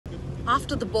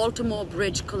After the Baltimore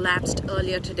Bridge collapsed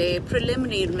earlier today,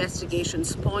 preliminary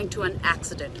investigations point to an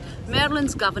accident.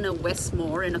 Maryland's Governor Wes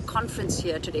Moore, in a conference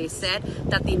here today, said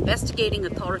that the investigating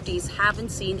authorities haven't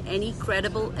seen any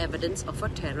credible evidence of a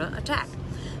terror attack.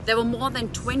 There were more than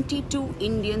 22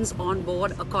 Indians on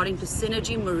board, according to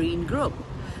Synergy Marine Group.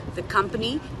 The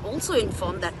company also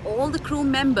informed that all the crew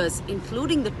members,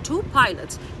 including the 2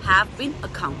 pilots, have been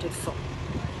accounted for.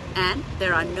 And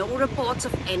there are no reports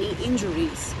of any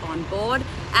injuries on board,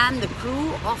 and the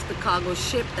crew of the cargo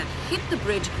ship that hit the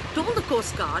bridge told the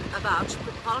Coast Guard about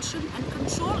propulsion and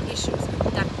control issues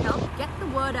that helped get the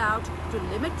word out to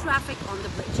limit traffic on the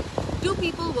bridge. 2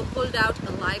 people were pulled out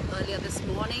alive earlier this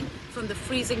morning from the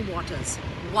freezing waters.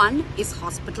 1 is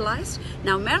hospitalized.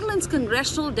 Now, Maryland's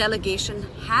congressional delegation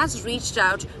has reached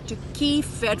out to key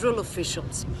federal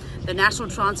officials. The National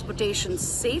Transportation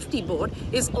Safety Board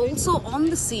is also on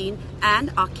the scene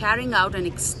and are carrying out an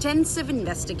extensive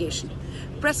investigation.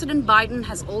 President Biden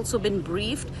has also been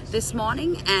briefed this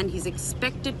morning, and he's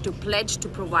expected to pledge to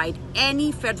provide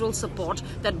any federal support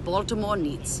that Baltimore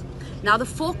needs. Now, the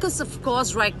focus, of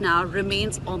course, right now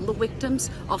remains on the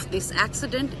victims of this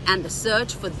accident and the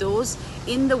search for those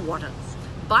in the water.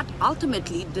 But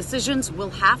ultimately, decisions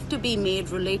will have to be made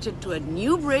related to a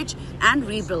new bridge and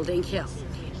rebuilding here.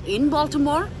 In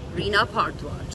Baltimore, Reena, Bhardwaj.